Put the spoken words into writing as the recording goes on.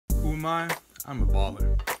am I? I'm a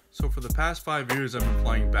baller. So for the past 5 years I've been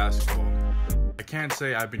playing basketball. I can't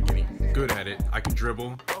say I've been getting good at it. I can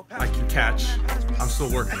dribble, I can catch, I'm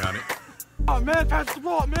still working on it. Oh man, pass the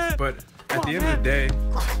ball, man! But at the end of the day,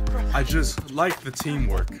 I just like the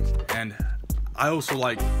teamwork, and I also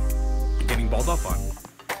like getting balled up on.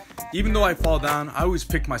 Even though I fall down, I always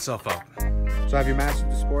pick myself up. So have you mastered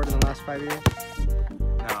the sport in the last 5 years?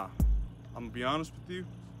 Nah, I'm gonna be honest with you,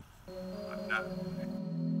 I'm not.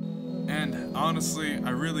 And honestly, I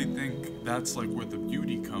really think that's like where the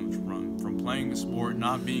beauty comes from playing the sport,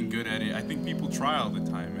 not being good at it. I think people try all the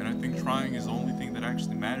time, and I think trying is the only thing that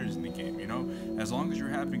actually matters in the game, you know? As long as you're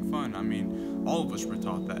having fun. I mean, all of us were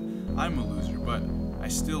taught that. I'm a loser, but I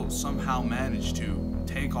still somehow managed to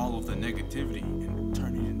take all of the negativity and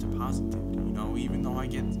turn it into positivity, you know? Even though I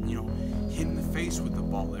get, hit in the face with the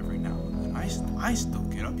ball every now and then, I still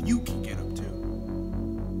get up. You can get up too.